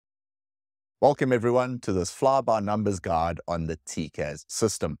Welcome everyone to this fly-by-numbers guide on the TCAS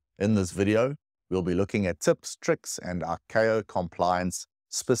system. In this video, we'll be looking at tips, tricks, and ICAO compliance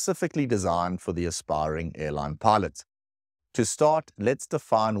specifically designed for the aspiring airline pilot. To start, let's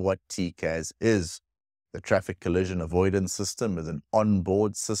define what TCAS is. The Traffic Collision Avoidance System is an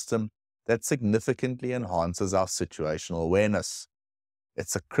onboard system that significantly enhances our situational awareness.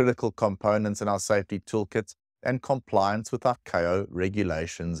 It's a critical component in our safety toolkit, and compliance with ICAO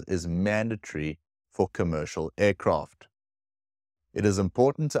regulations is mandatory for commercial aircraft. It is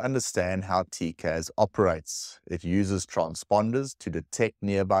important to understand how TCAS operates. It uses transponders to detect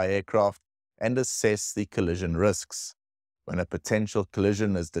nearby aircraft and assess the collision risks. When a potential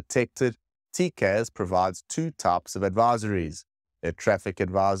collision is detected, TCAS provides two types of advisories: a traffic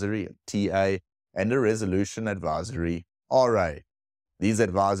advisory, TA, and a resolution advisory, RA. These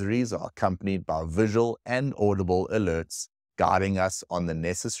advisories are accompanied by visual and audible alerts, guiding us on the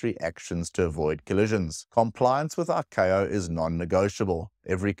necessary actions to avoid collisions. Compliance with ICAO is non-negotiable.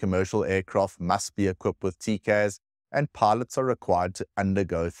 Every commercial aircraft must be equipped with TCAS, and pilots are required to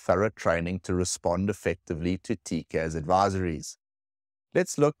undergo thorough training to respond effectively to TCAS advisories.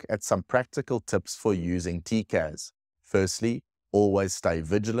 Let's look at some practical tips for using TCAS. Firstly, always stay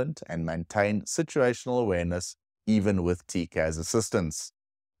vigilant and maintain situational awareness even with TCAS assistance.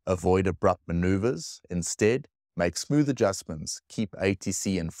 Avoid abrupt maneuvers. Instead, make smooth adjustments, keep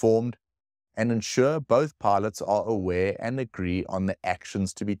ATC informed, and ensure both pilots are aware and agree on the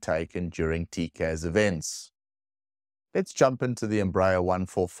actions to be taken during TCAS events. Let's jump into the Embraer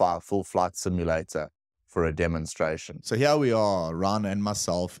 145 full flight simulator for a demonstration. So here we are, Ryan and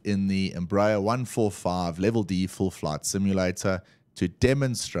myself, in the Embraer 145 Level D full flight simulator to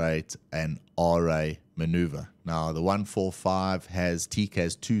demonstrate an RA maneuver. Now, the 145 has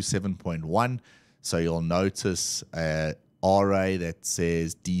TCAS 27.1, so you'll notice a RA that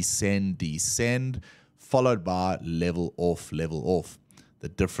says descend, descend, followed by level off, level off. The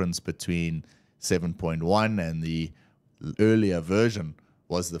difference between 7.1 and the earlier version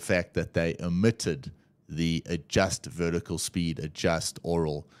was the fact that they omitted the adjust vertical speed, adjust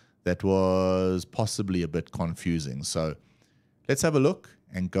oral. That was possibly a bit confusing. So let's have a look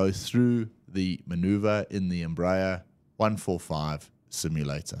and go through the maneuver in the Embraer 145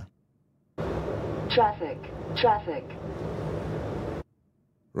 simulator. Traffic.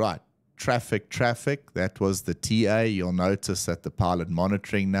 Right, traffic. That was the TA. You'll notice that the pilot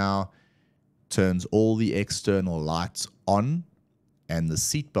monitoring now turns all the external lights on, and the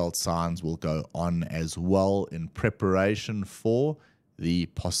seatbelt signs will go on as well in preparation for the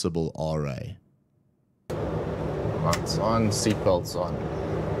possible RA. Lights on, seatbelts on.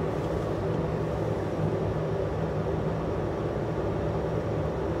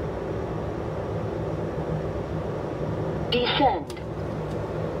 Descend.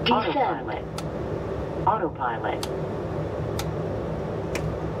 Autopilot.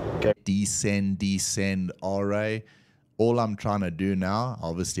 Okay. Descend, RA. All I'm trying to do now,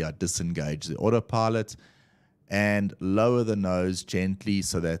 obviously I disengage the autopilot and lower the nose gently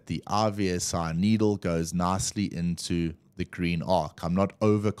so that the RVSI needle goes nicely into the green arc. I'm not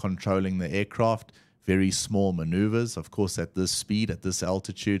over controlling the aircraft. Very small maneuvers. Of course, at this speed, at this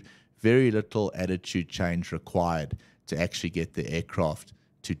altitude, very little attitude change required to actually get the aircraft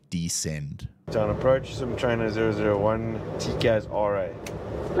to descend. On approach, Sim China 001, TCAS RA.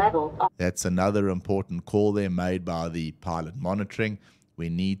 Level up. That's another important call there made by the pilot monitoring. We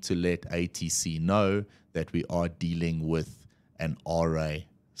need to let ATC know that we are dealing with an RA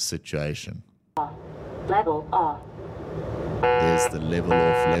situation. Level off. There's the level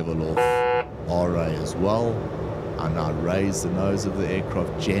off RA as well. I now raise the nose of the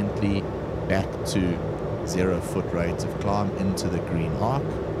aircraft gently back to 0 foot rate of climb into the green arc.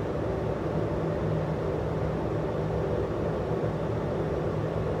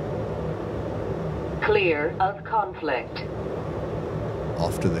 Clear of conflict.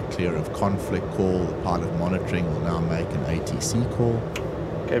 After the clear of conflict call, the pilot monitoring will now make an ATC call.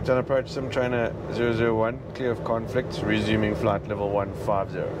 Cape Town approach, Sim China 001, clear of conflict, resuming flight level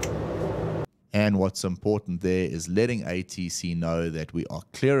 150. And what's important there is letting ATC know that we are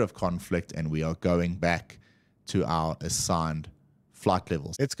clear of conflict and we are going back to our assigned flight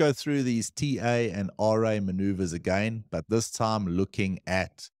levels. Let's go through these TA and RA maneuvers again, but this time looking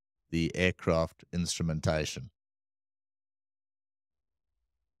at the aircraft instrumentation.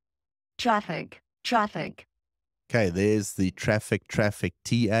 Traffic. Okay, there's the traffic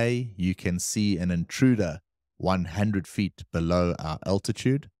TA. You can see an intruder 100 feet below our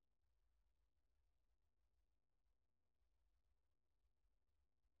altitude.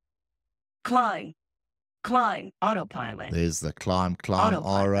 Climb. Climb autopilot. There's the climb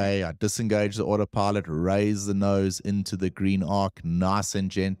RA. I disengage the autopilot, raise the nose into the green arc nice and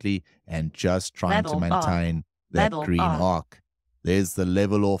gently, and just trying to maintain that green arc. There's the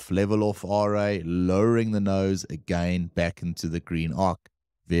level off RA, lowering the nose again back into the green arc,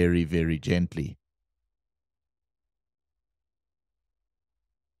 very, very gently.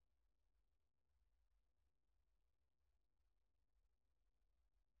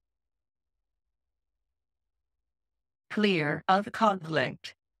 Clear of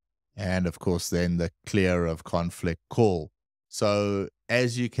conflict. And of course, then the clear of conflict call. So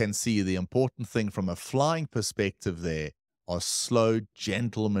as you can see, the important thing from a flying perspective there are slow,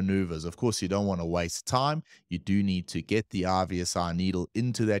 gentle maneuvers. Of course, you don't want to waste time. You do need to get the RVSI needle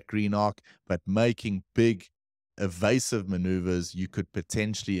into that green arc, but making big, evasive maneuvers, you could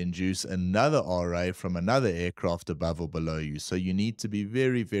potentially induce another RA from another aircraft above or below you. So you need to be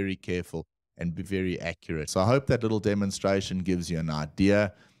very, very careful and be very accurate. So I hope that little demonstration gives you an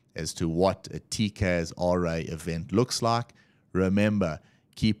idea as to what a TCAS RA event looks like. Remember,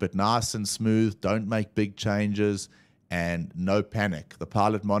 keep it nice and smooth. Don't make big changes. And no panic. The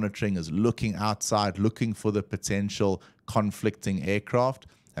pilot monitoring is looking outside, looking for the potential conflicting aircraft,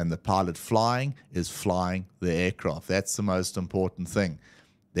 and the pilot flying is flying the aircraft. That's the most important thing.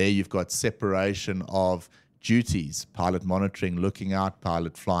 There you've got separation of duties. Pilot monitoring, looking out,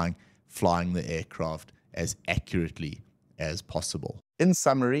 pilot flying, flying the aircraft as accurately as possible. In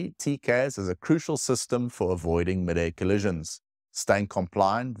summary, TCAS is a crucial system for avoiding mid-air collisions. Staying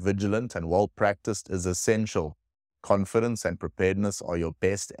compliant, vigilant, and well-practiced is essential. Confidence and preparedness are your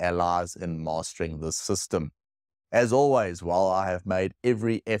best allies in mastering this system. As always, while I have made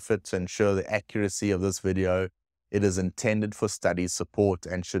every effort to ensure the accuracy of this video, it is intended for study support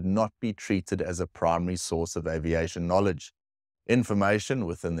and should not be treated as a primary source of aviation knowledge. Information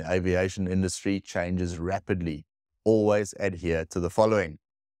within the aviation industry changes rapidly. Always adhere to the following.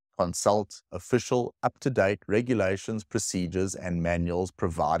 Consult official, up-to-date regulations, procedures, and manuals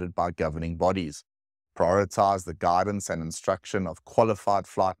provided by governing bodies. Prioritize the guidance and instruction of qualified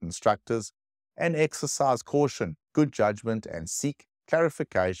flight instructors, and exercise caution, good judgment, and seek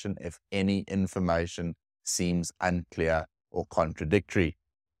clarification if any information seems unclear or contradictory.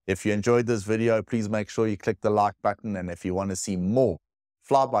 If you enjoyed this video, please make sure you click the like button, and if you want to see more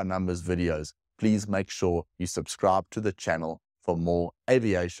fly-by-numbers videos, please make sure you subscribe to the channel for more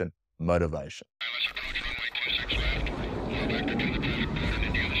aviation motivation.